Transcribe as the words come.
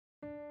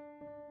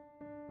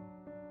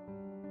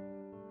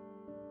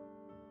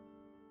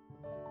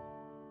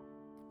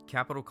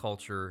Capital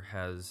culture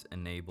has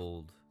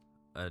enabled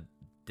a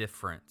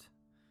different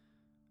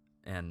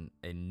and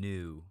a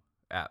new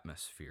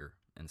atmosphere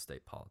in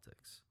state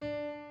politics.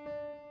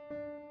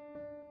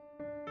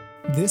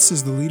 This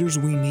is The Leaders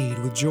We Need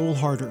with Joel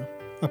Harder,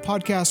 a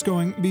podcast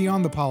going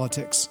beyond the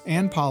politics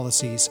and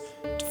policies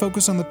to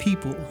focus on the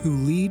people who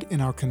lead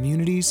in our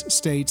communities,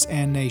 states,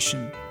 and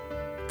nation.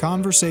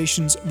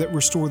 Conversations that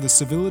restore the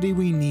civility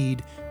we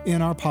need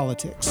in our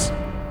politics,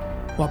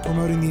 while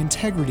promoting the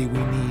integrity we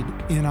need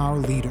in our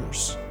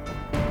leaders.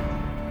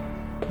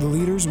 The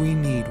Leaders We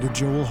Need with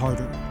Joel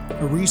Harder,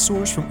 a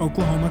resource from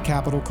Oklahoma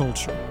Capital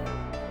Culture.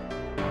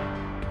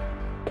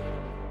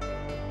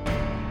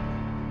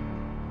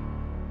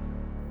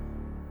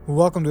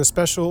 Welcome to a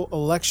special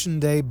Election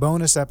Day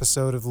bonus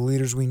episode of The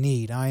Leaders We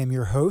Need. I am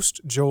your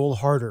host, Joel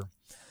Harder.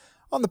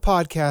 On the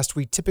podcast,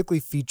 we typically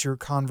feature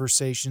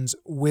conversations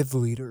with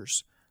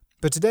leaders.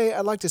 But today,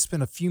 I'd like to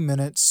spend a few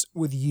minutes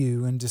with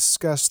you and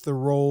discuss the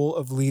role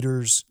of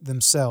leaders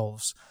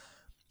themselves,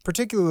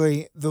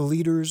 particularly the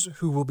leaders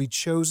who will be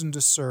chosen to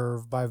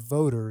serve by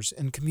voters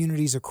in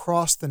communities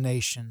across the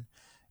nation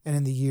and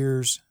in the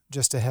years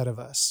just ahead of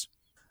us.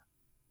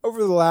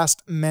 Over the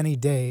last many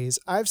days,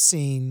 I've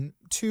seen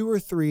 2 or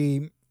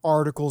 3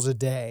 articles a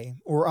day,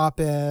 or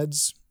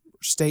op-eds,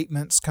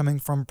 statements coming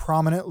from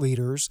prominent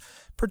leaders,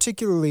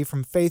 particularly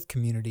from faith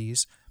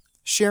communities,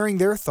 sharing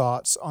their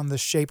thoughts on the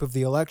shape of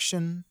the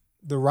election,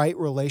 the right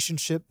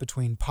relationship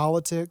between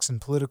politics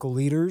and political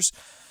leaders,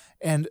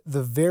 and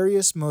the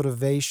various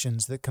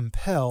motivations that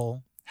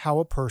compel how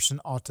a person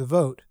ought to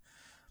vote.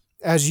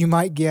 As you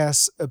might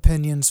guess,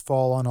 opinions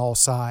fall on all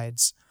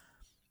sides.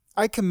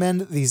 I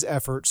commend these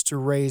efforts to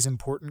raise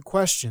important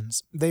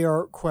questions. They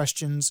are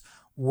questions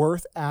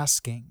worth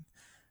asking.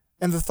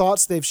 And the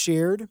thoughts they've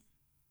shared,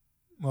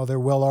 well, they're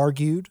well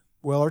argued,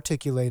 well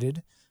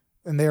articulated,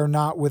 and they are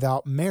not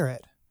without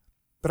merit.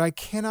 But I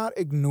cannot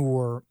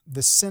ignore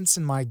the sense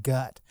in my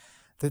gut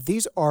that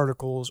these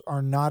articles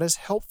are not as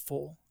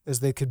helpful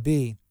as they could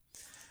be.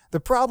 The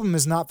problem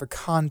is not the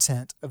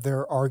content of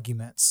their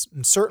arguments,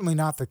 and certainly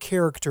not the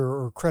character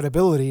or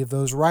credibility of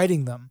those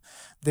writing them.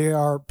 They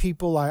are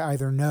people I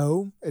either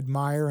know,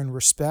 admire, and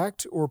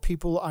respect, or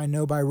people I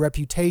know by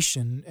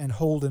reputation and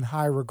hold in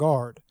high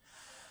regard.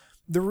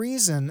 The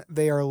reason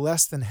they are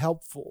less than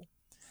helpful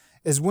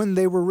is when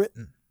they were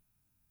written.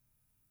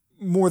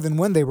 More than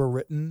when they were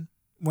written,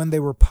 when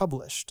they were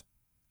published.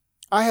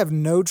 I have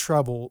no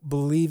trouble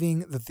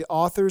believing that the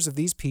authors of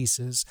these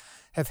pieces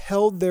have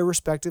held their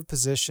respective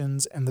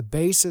positions and the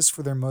basis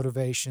for their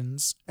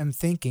motivations and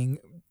thinking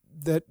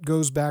that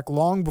goes back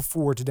long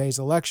before today's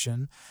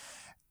election,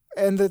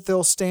 and that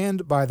they'll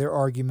stand by their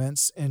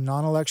arguments in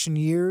non-election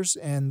years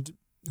and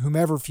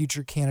whomever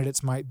future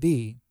candidates might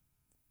be.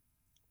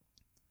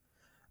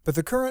 But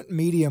the current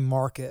media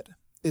market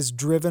is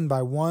driven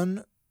by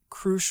one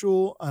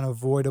crucial,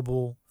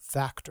 unavoidable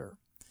factor.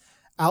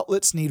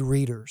 Outlets need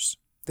readers.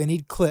 They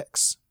need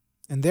clicks,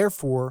 and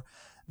therefore,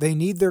 they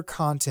need their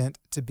content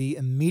to be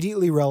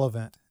immediately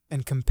relevant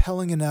and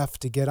compelling enough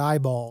to get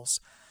eyeballs.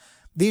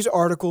 These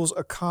articles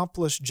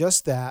accomplish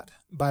just that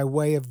by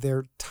way of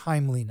their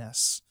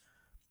timeliness.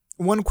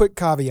 One quick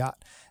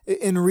caveat.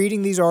 In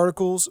reading these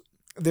articles,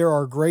 there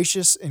are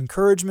gracious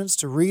encouragements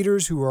to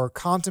readers who are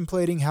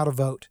contemplating how to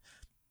vote,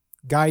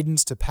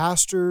 guidance to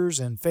pastors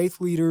and faith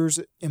leaders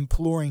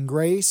imploring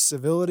grace,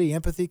 civility,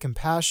 empathy,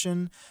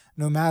 compassion,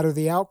 no matter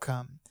the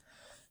outcome.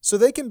 So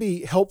they can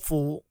be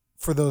helpful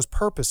for those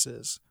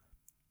purposes,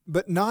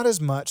 but not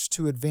as much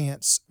to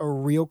advance a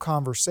real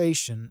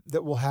conversation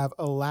that will have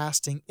a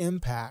lasting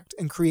impact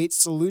and create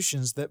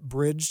solutions that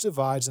bridge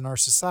divides in our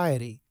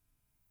society.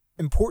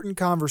 Important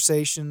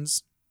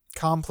conversations,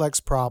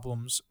 complex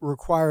problems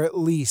require at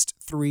least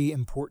 3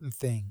 important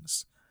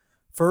things.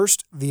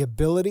 First, the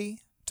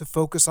ability to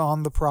focus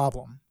on the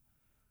problem.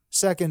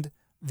 Second,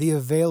 the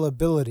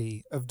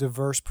availability of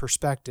diverse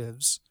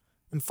perspectives.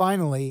 And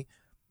finally,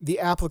 the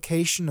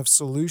application of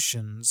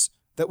solutions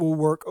that will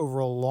work over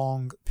a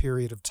long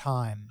period of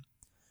time.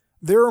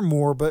 There are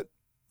more, but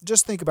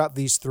just think about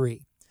these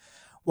 3.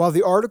 While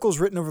the articles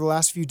written over the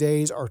last few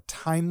days are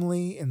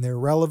timely in their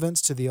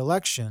relevance to the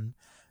election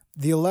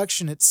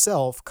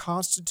itself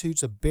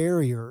constitutes a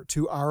barrier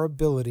to our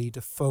ability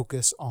to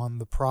focus on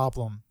the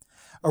problem.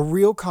 A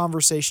real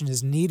conversation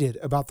is needed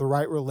about the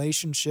right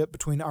relationship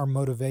between our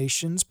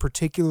motivations,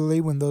 particularly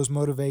when those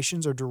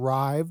motivations are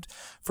derived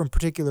from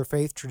particular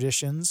faith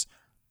traditions,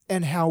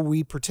 and how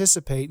we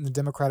participate in the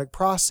democratic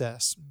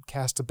process,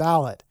 cast a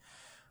ballot.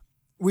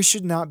 We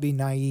should not be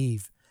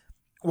naive.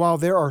 While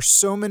there are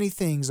so many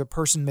things a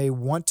person may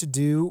want to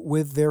do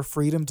with their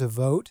freedom to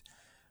vote,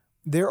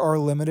 there are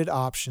limited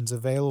options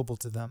available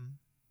to them.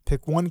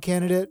 Pick one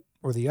candidate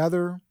or the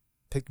other,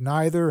 pick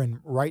neither and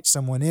write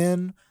someone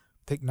in,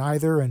 pick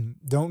neither and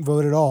don't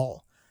vote at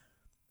all.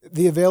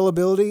 The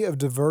availability of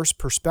diverse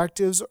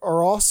perspectives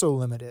are also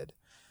limited.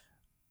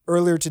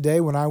 Earlier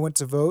today, when I went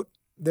to vote,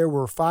 there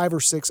were 5 or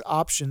 6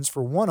 options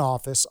for one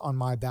office on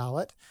my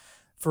ballot.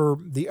 For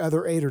the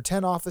other 8 or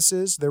 10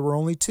 offices, there were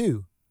only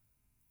 2.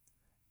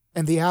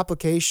 And the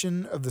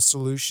application of the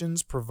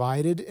solutions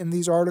provided in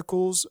these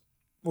articles,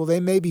 well, they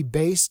may be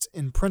based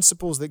in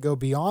principles that go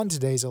beyond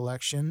today's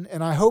election,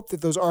 and I hope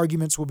that those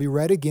arguments will be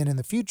read again in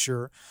the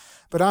future,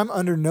 but I'm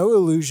under no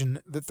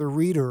illusion that the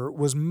reader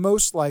was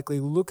most likely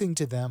looking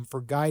to them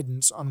for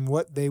guidance on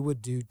what they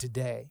would do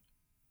today.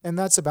 And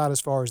that's about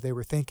as far as they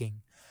were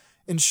thinking.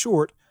 In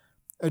short,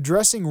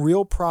 addressing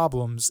real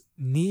problems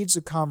needs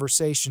a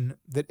conversation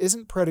that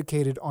isn't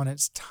predicated on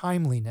its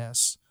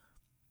timeliness,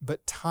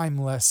 but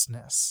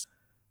timelessness.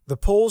 The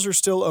polls are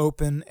still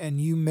open, and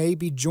you may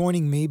be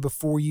joining me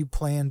before you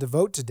plan to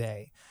vote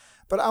today.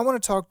 But I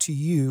want to talk to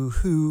you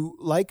who,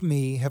 like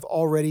me, have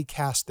already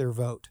cast their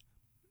vote.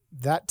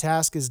 That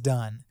task is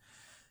done.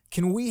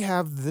 Can we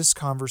have this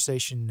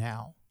conversation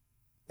now?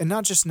 And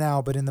not just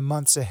now, but in the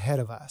months ahead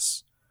of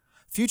us.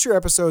 Future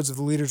episodes of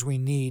The Leaders We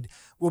Need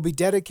will be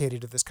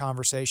dedicated to this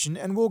conversation,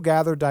 and we'll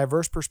gather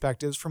diverse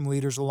perspectives from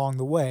leaders along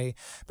the way.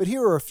 But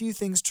here are a few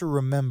things to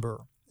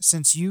remember,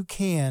 since you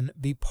can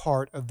be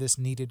part of this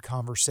needed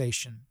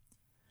conversation.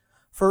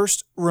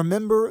 First,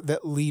 remember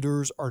that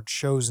leaders are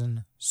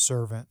chosen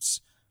servants.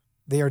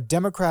 They are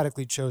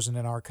democratically chosen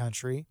in our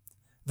country.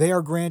 They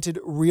are granted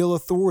real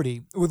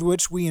authority with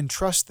which we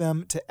entrust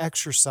them to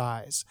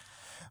exercise.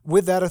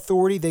 With that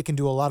authority, they can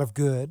do a lot of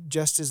good,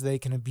 just as they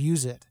can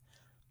abuse it.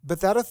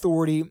 But that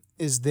authority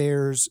is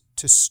theirs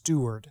to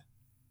steward.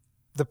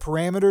 The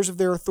parameters of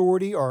their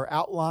authority are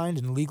outlined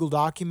in legal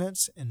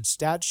documents, in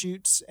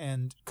statutes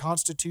and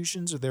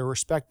constitutions of their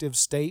respective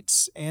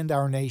states and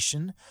our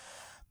nation,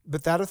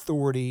 but that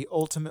authority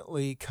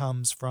ultimately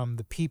comes from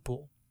the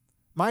people.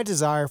 My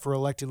desire for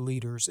elected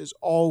leaders is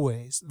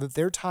always that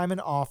their time in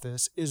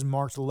office is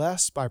marked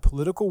less by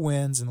political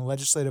wins and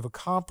legislative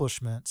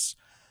accomplishments,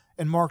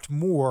 and marked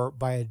more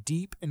by a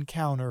deep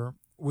encounter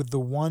with the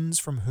ones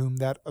from whom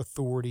that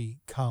authority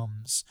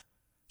comes.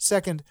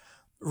 Second,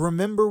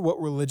 remember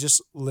what religious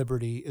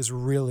liberty is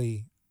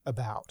really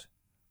about.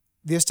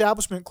 The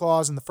Establishment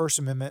Clause in the First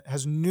Amendment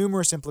has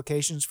numerous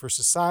implications for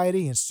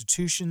society,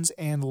 institutions,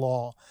 and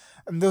law,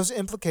 and those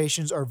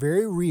implications are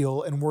very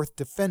real and worth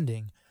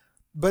defending.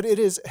 But it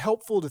is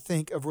helpful to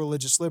think of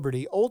religious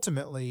liberty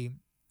ultimately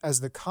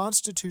as the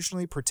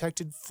constitutionally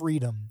protected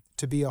freedom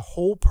to be a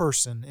whole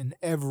person in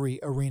every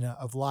arena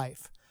of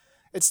life.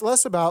 It's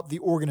less about the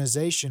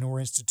organization or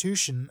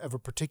institution of a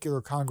particular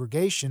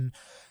congregation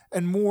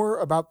and more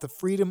about the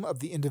freedom of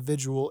the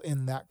individual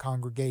in that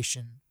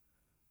congregation.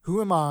 Who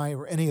am I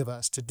or any of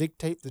us to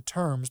dictate the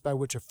terms by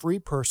which a free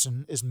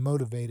person is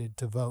motivated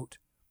to vote?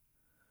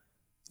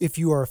 If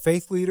you are a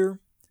faith leader,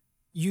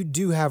 you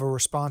do have a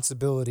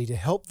responsibility to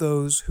help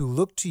those who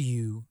look to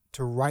you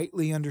to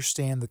rightly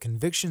understand the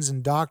convictions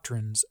and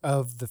doctrines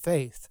of the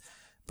faith,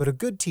 but a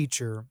good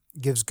teacher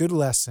gives good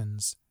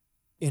lessons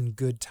in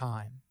good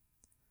time.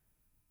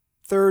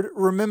 Third,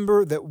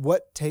 remember that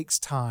what takes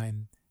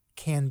time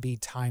can be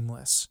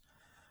timeless.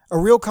 A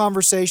real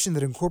conversation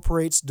that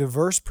incorporates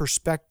diverse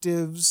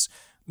perspectives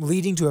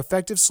leading to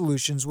effective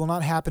solutions will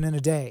not happen in a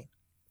day.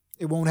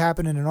 It won't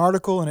happen in an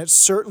article, and it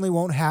certainly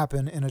won't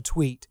happen in a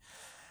tweet.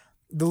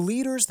 The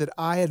leaders that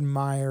I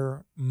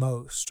admire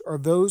most are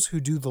those who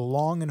do the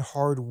long and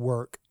hard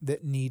work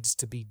that needs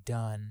to be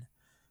done.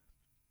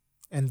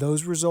 And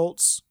those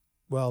results,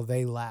 well,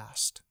 they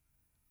last.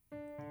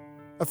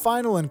 A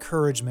final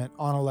encouragement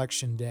on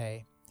Election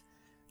Day.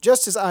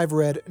 Just as I've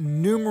read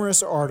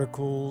numerous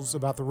articles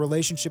about the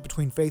relationship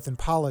between faith and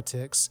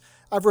politics,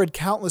 I've read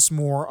countless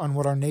more on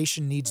what our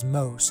nation needs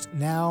most,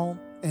 now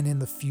and in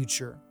the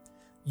future.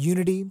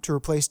 Unity to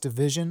replace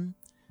division,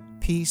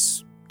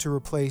 peace to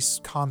replace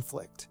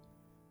conflict.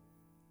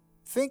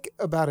 Think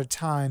about a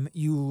time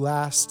you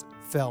last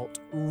felt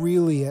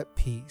really at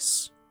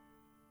peace.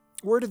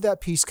 Where did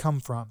that peace come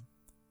from?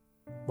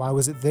 Why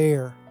was it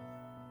there?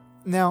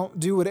 Now,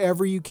 do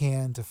whatever you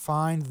can to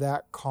find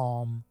that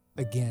calm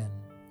again.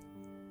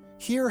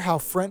 Hear how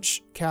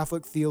French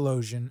Catholic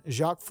theologian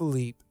Jacques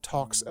Philippe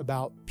talks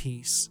about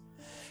peace.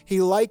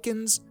 He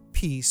likens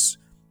peace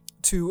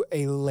to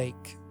a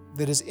lake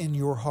that is in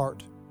your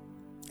heart,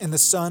 and the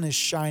sun is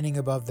shining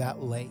above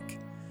that lake.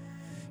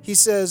 He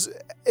says,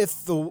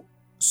 if the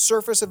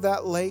surface of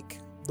that lake,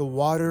 the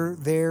water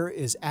there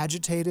is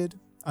agitated,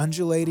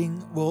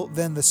 undulating, well,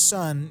 then the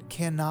sun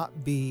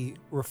cannot be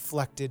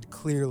reflected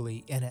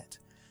clearly in it.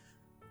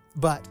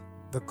 But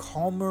the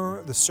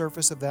calmer the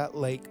surface of that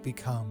lake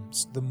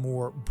becomes, the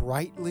more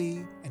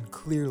brightly and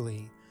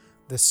clearly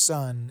the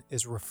sun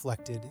is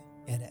reflected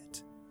in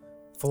it.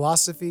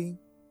 Philosophy,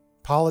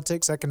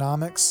 politics,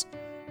 economics,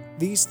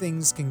 these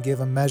things can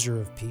give a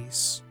measure of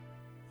peace.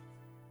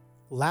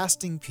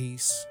 Lasting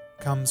peace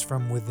comes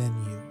from within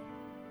you,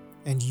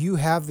 and you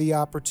have the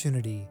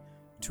opportunity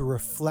to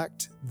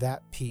reflect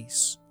that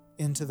peace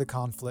into the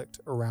conflict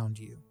around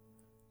you.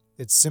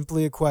 It's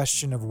simply a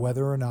question of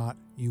whether or not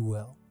you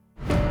will.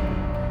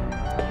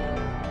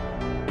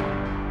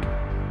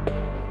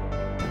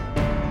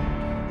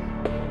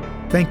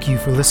 Thank you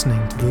for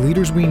listening to The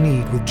Leaders We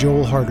Need with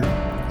Joel Harder,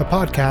 a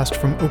podcast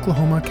from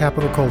Oklahoma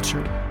Capital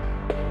Culture.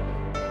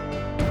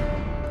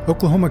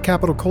 Oklahoma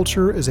Capital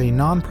Culture is a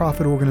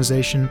nonprofit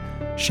organization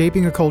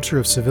shaping a culture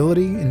of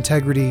civility,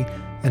 integrity,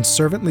 and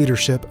servant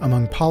leadership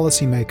among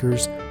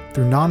policymakers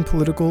through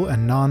non-political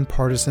and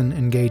non-partisan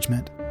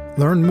engagement.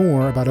 Learn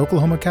more about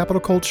Oklahoma Capital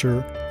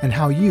Culture and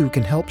how you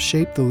can help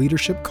shape the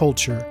leadership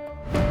culture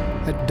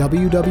at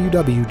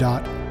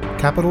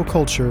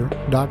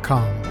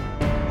www.capitalculture.com.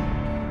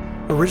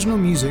 Original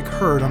music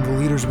heard on The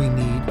Leaders We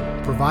Need,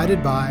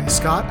 provided by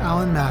Scott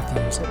Allen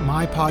Matthews at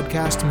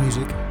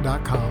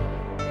mypodcastmusic.com.